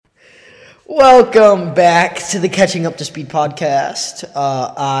Welcome back to the Catching Up to Speed podcast.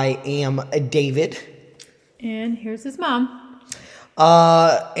 I am David. And here's his mom.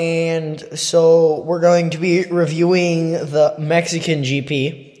 And so we're going to be reviewing the Mexican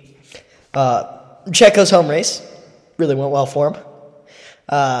GP. Checo's home race. Really went well for him.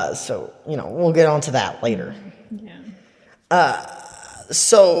 So, we'll get on to that later. Yeah.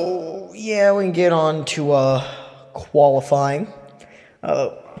 We can get on to qualifying.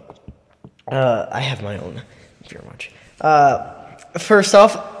 I have my own, very much. First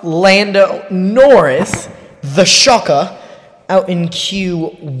off, Lando Norris, the shocker, out in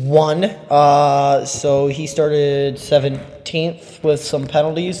Q1. So he started 17th with some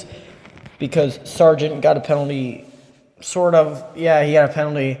penalties because Sargent got a penalty, he got a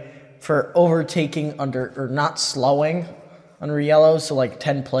penalty for overtaking or not slowing under yellow, so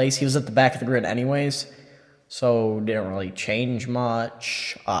 10th place. He was at the back of the grid anyways, so didn't really change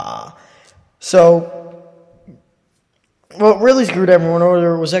much. So, what really screwed everyone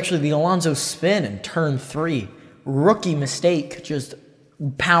over was actually the Alonso spin in turn 3. Rookie mistake, just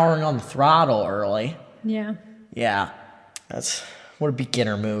powering on the throttle early. Yeah. Yeah, what a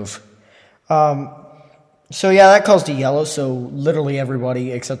beginner move. That caused a yellow, so literally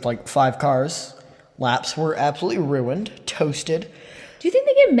everybody except 5 cars, laps were absolutely ruined, toasted. Do you think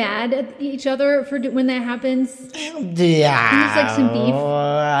they get mad at each other for when that happens? Yeah. There's some beef?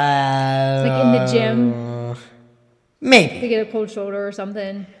 In the gym? Maybe. They get a cold shoulder or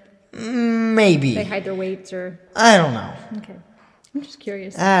something? Maybe. They hide their weights or... I don't know. Okay. I'm just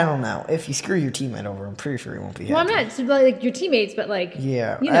curious. I don't know. If you screw your teammate over, I'm pretty sure he won't be happy. Well, I'm not your teammates, but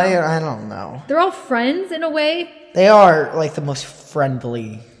Yeah, I don't know. They're all friends in a way. They are the most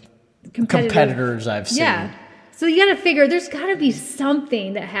friendly competitors I've seen. Yeah. So you gotta figure there's gotta be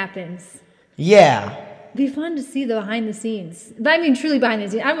something that happens. Yeah. It'd be fun to see the behind the scenes. But I mean truly behind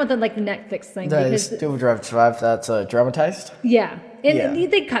the scenes. I want the Netflix thing. That is Do Drive to Survive, that's dramatized? Yeah.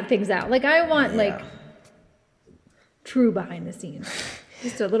 And they cut things out. I want true behind the scenes.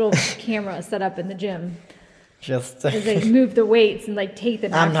 Just a little camera set up in the gym. Just as they move the weights and take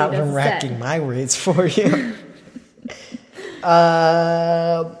them out. I'm not racking my weights for you.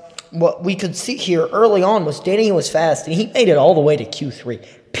 What we could see here early on was Danny was fast, and he made it all the way to Q3.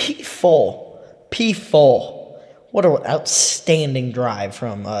 P4. What an outstanding drive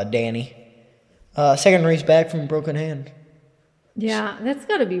from Danny. Second race back from a broken hand. Yeah, that's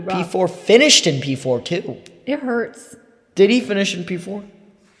got to be rough. P4 finished in P4, too. It hurts. Did he finish in P4?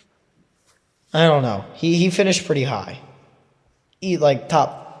 I don't know. He finished pretty high. He,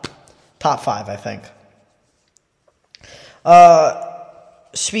 top 5, I think.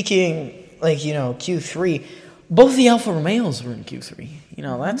 Speaking, Q3, both the Alfa Romeos were in Q3.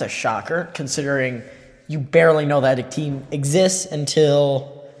 That's a shocker, considering you barely know that a team exists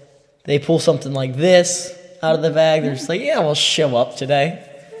until they pull something like this out of the bag. They're just we'll show up today.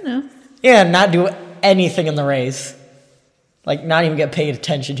 I know. Yeah, not do anything in the race. Not even get paid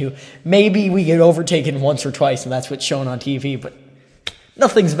attention to. Maybe we get overtaken once or twice, and that's what's shown on TV, but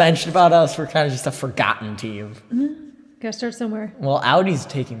nothing's mentioned about us. We're kind of just a forgotten team. Mm-hmm. Gotta start somewhere. Well, Audi's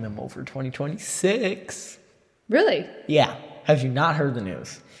taking them over 2026. Really? Yeah. Have you not heard the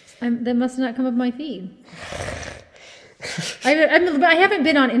news? That must not come up my feed. I haven't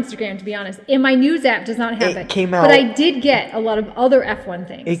been on Instagram, to be honest. And my news app does not have it. It came out... But I did get a lot of other F1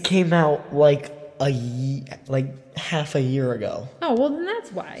 things. It came out half a year ago. Oh, well, then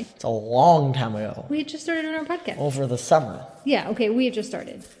that's why. It's a long time ago. We had just started on our podcast. Over the summer. Yeah, okay, we had just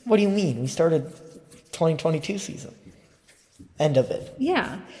started. What do you mean? We started 2022 season. End of it.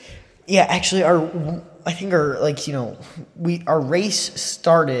 Yeah. Yeah, actually, our race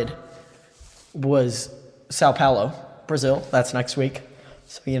started was Sao Paulo, Brazil. That's next week.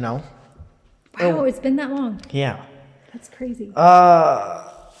 So, Wow, it's been that long. Yeah. That's crazy. And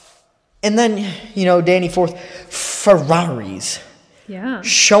then, Danny fourth, Ferraris. Yeah.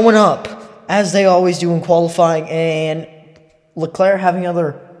 Showing up, as they always do in qualifying, and Leclerc having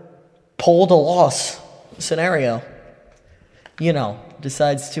another pole to loss scenario.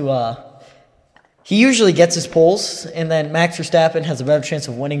 Decides to, he usually gets his poles, and then Max Verstappen has a better chance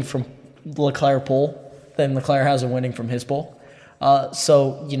of winning from Leclerc pole than Leclerc has of winning from his pole.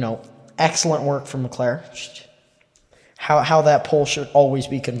 Excellent work from Leclerc. How that pole should always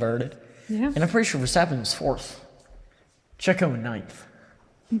be converted. Yeah. And I'm pretty sure Verstappen was 4th. Checo in 9th.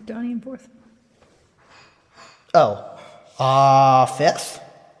 Donnie in 4th. Oh. 5th?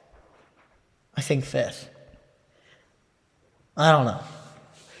 I think 5th. I don't know.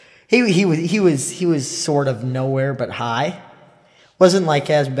 He was sort of nowhere but high. Wasn't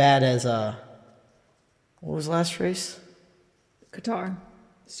as bad as what was the last race? Qatar.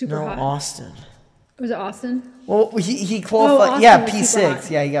 super No, hot. Austin. Was it Austin? Well, he qualified. Austin Yeah, was super hot.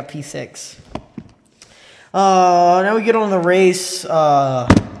 P6. Yeah, he got P6. Now we get on the race. Or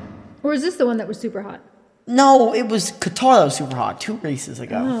is this the one that was super hot? No, it was Qatar that was super hot 2 races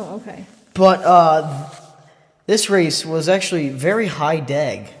ago. Oh, okay. But this race was actually very high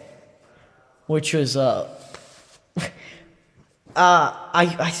deg, which was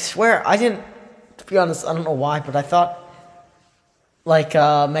I swear I didn't. To be honest, I don't know why, but I thought like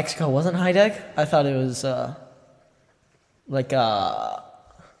Mexico wasn't high deg. I thought it was like what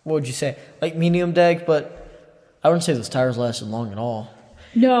would you say, like medium deg, but I wouldn't say those tires lasted long at all.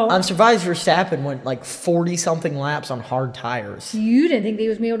 No. I'm surprised Verstappen went like 40-something laps on hard tires. You didn't think they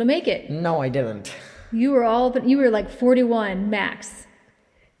was going to be able to make it. No, I didn't. You were like 41 max.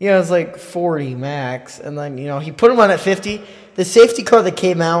 Yeah, it was like 40 max, and then he put him on at 50. The safety car that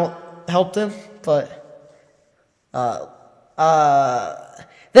came out helped him, but then How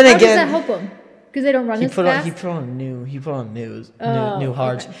does that again, help them? Because they don't run as fast? he put on new Oh,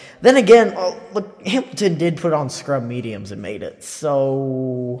 hards. okay. Then again, look, Hamilton did put on scrub mediums and made it.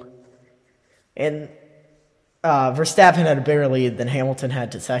 So, and Verstappen had a bigger lead than Hamilton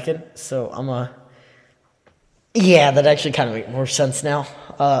had to second. So yeah, that actually kind of makes more sense now.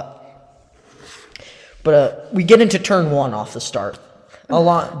 But we get into turn 1 off the start.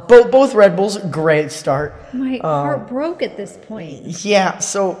 Both Red Bulls, great start. My heart broke at this point. Yeah,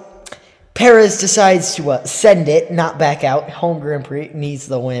 so Perez decides to send it, not back out. Home Grand Prix, needs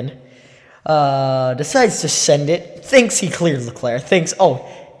the win. Decides to send it. Thinks he clears Leclerc. Thinks,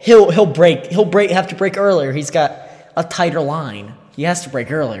 he'll have to brake earlier. He's got a tighter line. He has to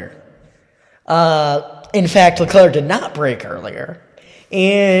brake earlier. In fact, Leclerc did not brake earlier.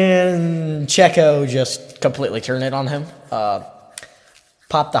 And Checo just completely turned it on him.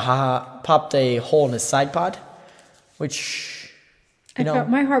 Popped a hole in his side pod, which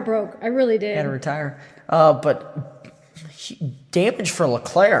My heart broke. I really did. had to retire. But damage for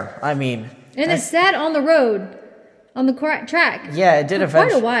Leclerc. I mean, And it sat on the road, on the track. yeah, it did for quite a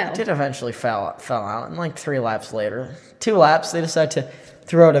eventually. while. It did eventually fell out. And like 3 laps later, 2 laps, they decided to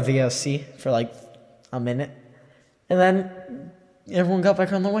throw out a VOC for like a minute, and then everyone got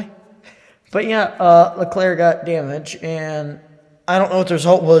back on the way. But yeah, Leclerc got damage, and I don't know what the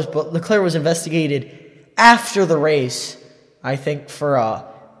result was, but Leclerc was investigated after the race, I think, for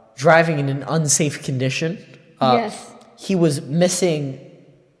driving in an unsafe condition. Yes. He was missing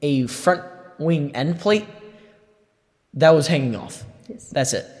a front wing end plate that was hanging off. Yes.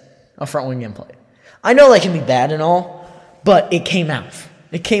 That's it. A front wing end plate. I know that can be bad and all, but it came out.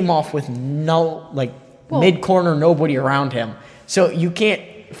 It came off with mid-corner, nobody around him. So you can't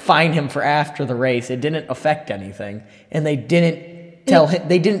fine him for after the race. It didn't affect anything. And they didn't tell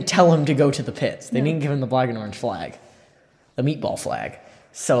him to go to the pits. They didn't give him the black and orange flag. The meatball flag.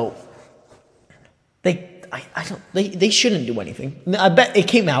 So they shouldn't do anything. I bet it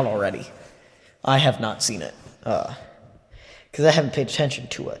came out already. I have not seen it. Because I haven't paid attention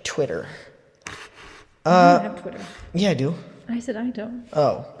to Twitter. I don't have Twitter. Yeah, I do. I said I don't.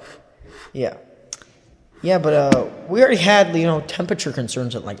 Oh, yeah. Yeah, but we already had, temperature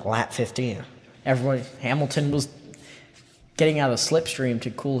concerns at like lap 15. Hamilton was getting out of the slipstream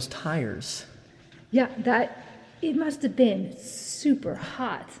to cool his tires. Yeah, it must have been super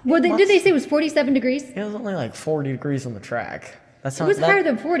hot. Did they say it was 47 degrees? It was only like 40 degrees on the track. That's It not was higher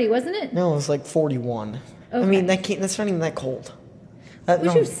than 40, wasn't it? No, it was like 41. I Okay. mean, that's not even that cold. Would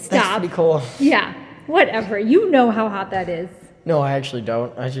you That's stop? pretty cold. Yeah, whatever. You know how hot that is. No, I actually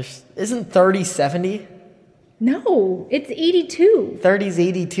don't. Isn't 30 70? No, it's 82. 30's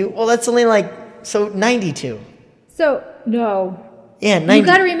 82. Well, that's only 92. So, no. Yeah, 90. You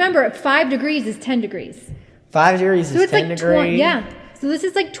got to remember, 5 degrees is 10 degrees. 5 degrees So is it's 10 like degrees. 20. Yeah. So this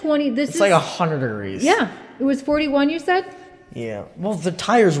is like 20. It's like 100 degrees. Yeah. It was 41, you said? Yeah. Well, the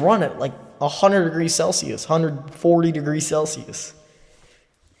tires run at like 100 degrees Celsius, 140 degrees Celsius.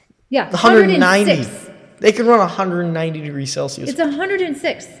 Yeah. 190. 106. They can run 190 degrees Celsius. It's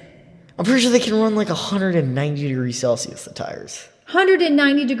 106. I'm pretty sure they can run like 190 degrees Celsius, the tires.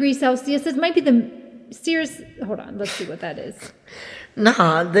 190 degrees Celsius. This might be the serious. Hold on. Let's see what that is.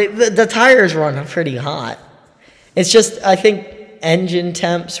 Nah, the tires run pretty hot. It's just, I think engine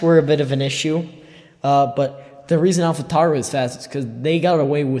temps were a bit of an issue. But the reason AlphaTauri was fast is because they got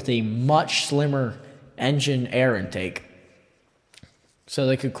away with a much slimmer engine air intake. So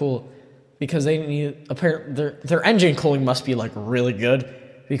they could cool, because they need, apparently, their engine cooling must be like really good,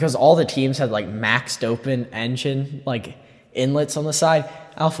 because all the teams had like maxed open engine, like inlets on the side.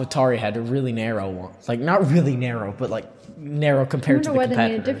 AlphaTauri had a really narrow one. Like not really narrow, but like narrow I compared to wonder the why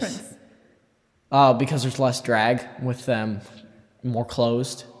they made a competitors. difference. Because there's less drag with them more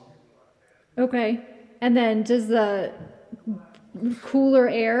closed. Okay. And then does the cooler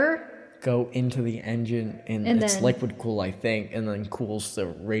air? Go into the engine, and it's then- liquid cool, I think, and then cools the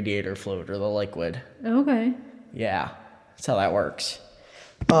radiator fluid or the liquid. Okay. Yeah, that's how that works.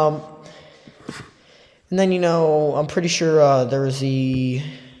 And then, I'm pretty sure there was the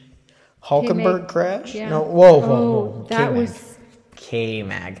Hulkenberg crash. Yeah. No, whoa. That K-Mag. was...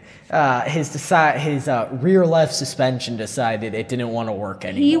 K-Mag. His rear left suspension decided it didn't want to work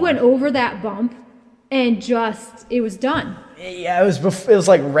anymore. He went over that bump and it was done. Yeah, it was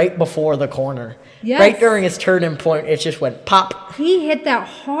like right before the corner. Yes. Right during his turning point, it just went pop. He hit that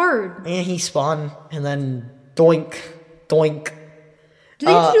hard. And he spun, and then doink. Do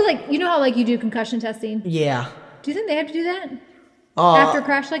they have to do you know how you do concussion testing? Yeah. Do you think they have to do that after a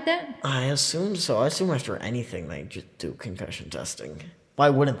crash like that? I assume so. I assume after anything, they just do concussion testing. Why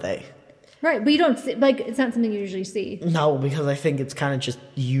wouldn't they? Right, but you don't see, it's not something you usually see. No, because I think it's kind of just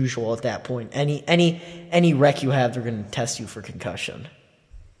usual at that point. Any wreck you have, they're going to test you for concussion.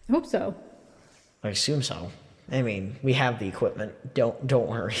 I hope so. I assume so. I mean, we have the equipment. Don't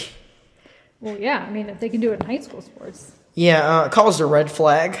worry. Well, yeah, I mean, if they can do it in high school sports. Yeah, it caused a red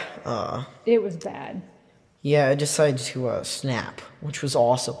flag. It was bad. Yeah, it decided to snap, which was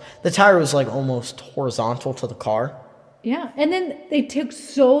awesome. The tire was almost horizontal to the car. Yeah, and then they took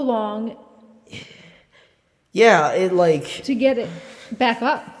so long Yeah, it to get it back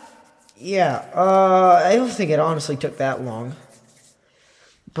up. Yeah, I don't think it honestly took that long.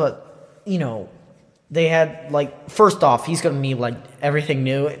 But, they had, first off, he's going to need, everything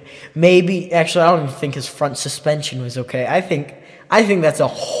new. Maybe, actually, I don't even think his front suspension was okay. I think that's a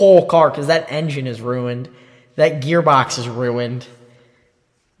whole car, because that engine is ruined. That gearbox is ruined.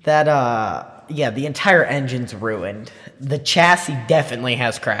 That, the entire engine's ruined. The chassis definitely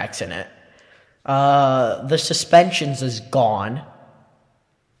has cracks in it. The suspensions is gone.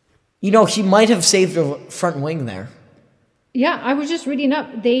 He might have saved a front wing there. Yeah, I was just reading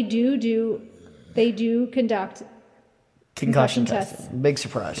up. They do conduct concussion tests. Big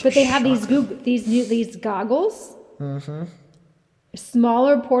surprise. But they have these goggles. Mm-hmm. A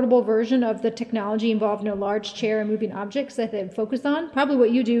smaller portable version of the technology involved in a large chair and moving objects that they focus on. Probably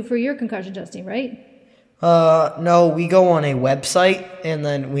what you do for your concussion testing, right? No, we go on a website and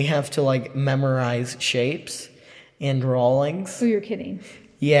then we have to memorize shapes and drawings. Oh, you're kidding.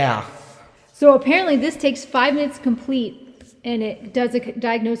 Yeah. So apparently this takes 5 minutes complete and it does a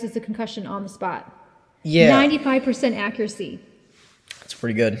diagnosis of concussion on the spot. Yeah. 95% accuracy. That's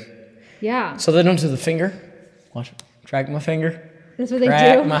pretty good. Yeah. So they don't do the finger. Watch it. Track my finger. That's what they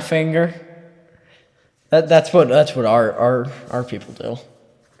Track do. my finger. That's what our people do.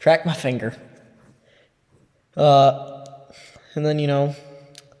 Track my finger. And then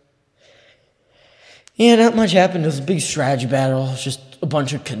yeah, not much happened. It was a big strategy battle. It was just a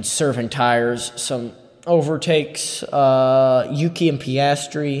bunch of conserving tires, some overtakes. Yuki and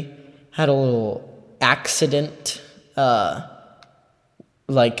Piastri had a little accident. Perez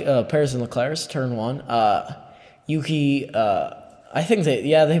and Leclerc's turn one. Yuki, I think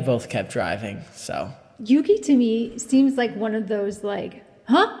they both kept driving. So Yuki to me seems like one of those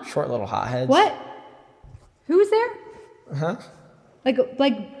huh? short little hotheads. What? Who was there? Huh?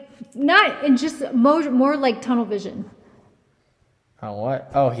 Not in just more like tunnel vision. Oh,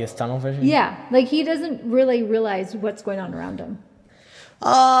 what? Oh, he has tunnel vision? Yeah, he doesn't really realize what's going on around him.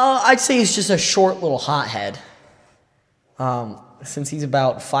 I'd say he's just a short little hothead. Since he's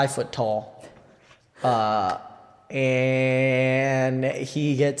about 5 foot tall. And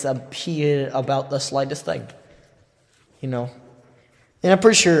he gets heated about the slightest thing. And I'm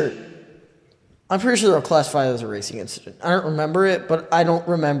pretty sure they'll classify it as a racing incident. I don't remember it, but I don't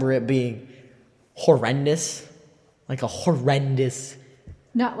remember it being horrendous. A horrendous.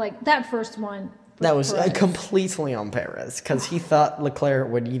 Not like that first one. That was Perez. completely on Perez, because he thought Leclerc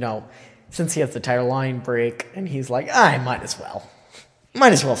would, since he has the tire line break, and he's like, I might as well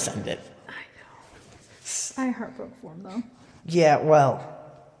send it. I heartbroke for him though. Yeah, well,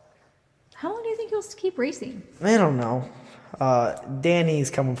 How long do you think he'll keep racing? I don't know.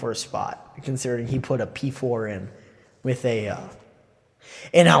 Danny's coming for a spot, considering he put a P4 in with an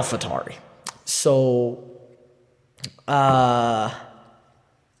AlphaTauri. So,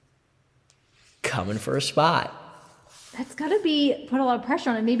 coming for a spot. That's got to put a lot of pressure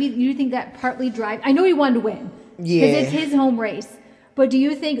on him. Maybe you think that partly drive. I know he wanted to win. Yeah. Because it's his home race. But do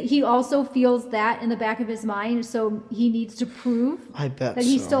you think he also feels that in the back of his mind, so he needs to prove I bet that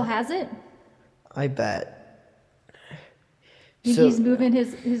he so. still has it? I bet. He's moving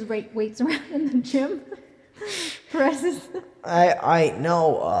his weights around in the gym. Perez is... I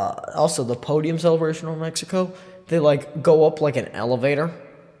know. Also, the podium celebration in Mexico, they like go up like an elevator.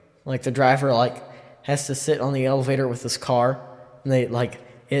 Like the driver like has to sit on the elevator with his car, and they like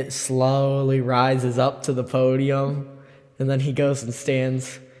it slowly rises up to the podium, and then he goes and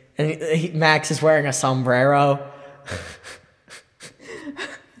stands, and Max is wearing a sombrero.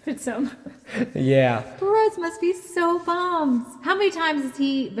 It's so. Yeah. Perez must be so bummed. How many times has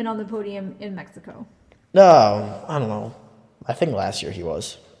he been on the podium in Mexico? No, I don't know. I think last year he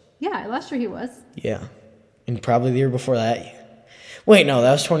was. Yeah, last year he was. Yeah. And probably the year before that. Wait, no,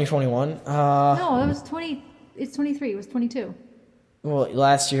 that was 2021. No, that was 20. It's 23. It was 22. Well,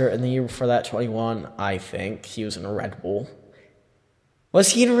 last year and the year before that, 21, I think he was in a Red Bull.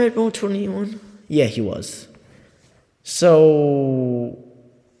 Was he in a Red Bull 21? Yeah, he was. So,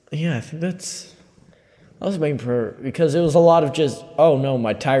 yeah, I think I was waiting for, because it was a lot of just, oh no,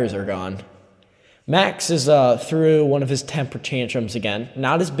 my tires are gone. Max is through one of his temper tantrums again.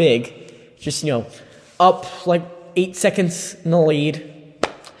 Not as big, just, up like 8 seconds in the lead.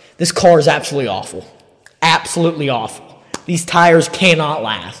 This car is absolutely awful. Absolutely awful. These tires cannot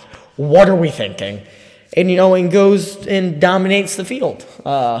last. What are we thinking? And, and goes and dominates the field.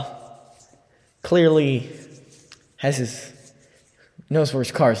 Clearly knows where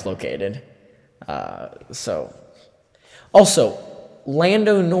his car is located. Also,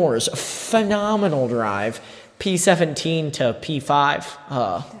 Lando Norris, phenomenal drive. P17 to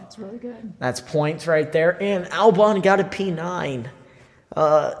P5. That's really good. That's points right there. And Albon got a P9.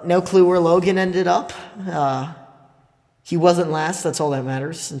 No clue where Logan ended up. He wasn't last. That's all that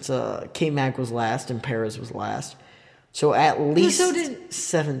matters, since K-Mag was last and Perez was last. So at least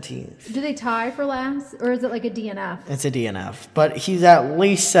 17th. Do they tie for last, or is it like a DNF? It's a DNF. But he's at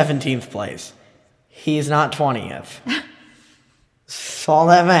least 17th place. He's not 20th. That's all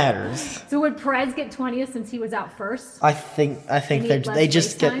that matters. So would Perez get 20th since he was out first? I think they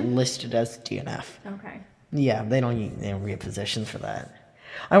just get listed as DNF. Okay. Yeah, they don't get positions for that.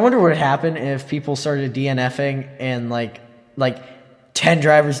 I wonder what would happen if people started DNFing and like 10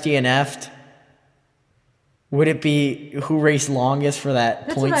 drivers DNF'd. Would it be who raced longest for that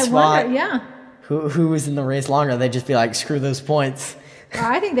point spot? Wonder, yeah. Who was in the race longer? They'd just be like, screw those points.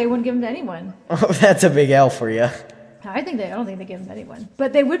 I think they wouldn't give them to anyone. Oh, that's a big L for you. I don't think they give them to anyone.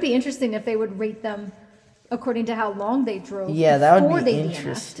 But they would be interesting if they would rate them according to how long they drove. Yeah, that would be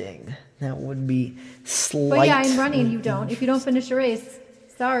interesting. DNF. That would be slight. But yeah, in running you don't. If you don't finish a race,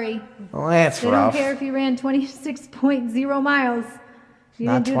 sorry. Well, that's rough. They don't care if you ran 26.0 miles. You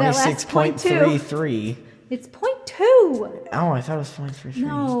Not didn't do that last 26.33. It's 0.2. Oh, I thought it was 0.33.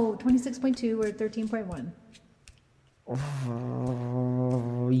 No, 26.2 or 13.1.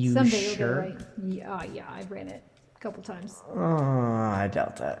 Oh, you Someday sure? You'll get it right. Yeah, I ran it a couple times. I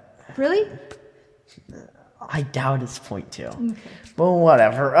doubt that. Really? I doubt it's 0.2. Okay. But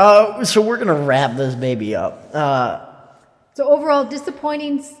whatever. So we're gonna wrap this baby up. So overall,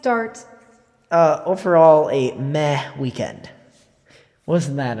 disappointing start. Overall, a meh weekend.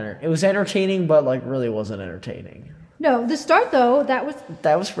 Wasn't that it was entertaining, but really wasn't entertaining. No, the start though, that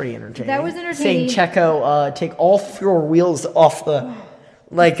was pretty entertaining. That was entertaining. Saying Checo, take all 4 wheels off the,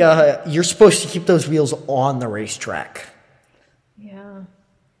 you're supposed to keep those wheels on the racetrack. Yeah.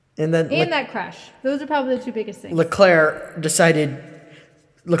 And then that crash. Those are probably the 2 biggest things. Leclerc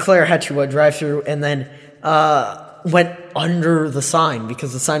had to drive through and then went under the sign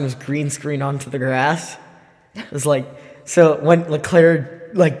because the sign was green screen onto the grass. It was so when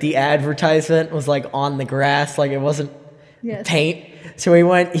Leclerc, the advertisement was on the grass, it wasn't paint. So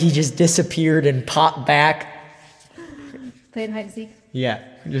he just disappeared and popped back. Played hide and seek? Yeah,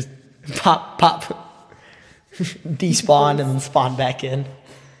 just pop, despawned and then spawned back in.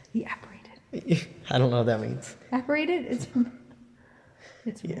 He apparated. I don't know what that means. Apparated? It's from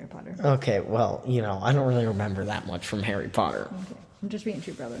Harry Potter. Okay, well, I don't really remember that much from Harry Potter. Okay. I'm just reading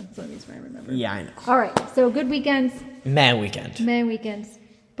True Brother. That's the only reason I remember. Yeah, I know. All right, so good weekends. Man weekends.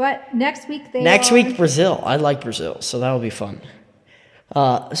 But next week Next week, Brazil. I like Brazil, so that'll be fun.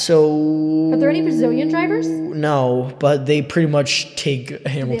 Are there any Brazilian drivers? No, but they pretty much take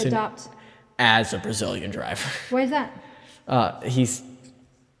Hamilton They adopt as a Brazilian driver. Why is that?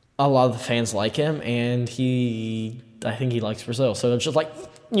 A lot of the fans like him, and I think he likes Brazil. So it's just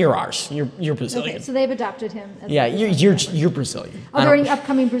you're ours. You're Brazilian. Okay, so they've adopted him. Yeah, you're Brazilian. Are there any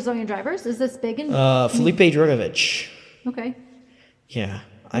upcoming Brazilian drivers? Is this big? Felipe Drugovich. Okay. Yeah,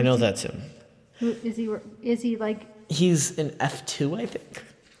 I know that's him. Who is he? Is he He's an F2, I think.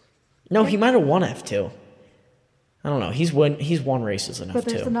 No, he might have won F2. I don't know. He's won races in F2. But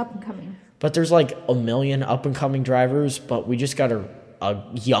there's an up and coming. But there's a million up and coming drivers. But we just got a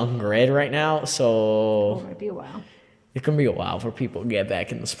young grid right now, so It might be a while. It can be a while for people to get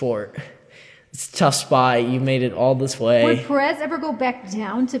back in the sport. It's a tough spot. You made it all this way. Would Perez ever go back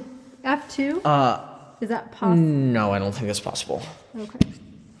down to F2? Is that possible? No, I don't think that's possible. Okay.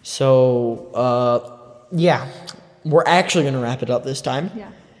 So, yeah. We're actually going to wrap it up this time.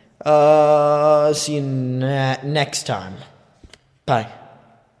 Yeah. See you next time. Bye.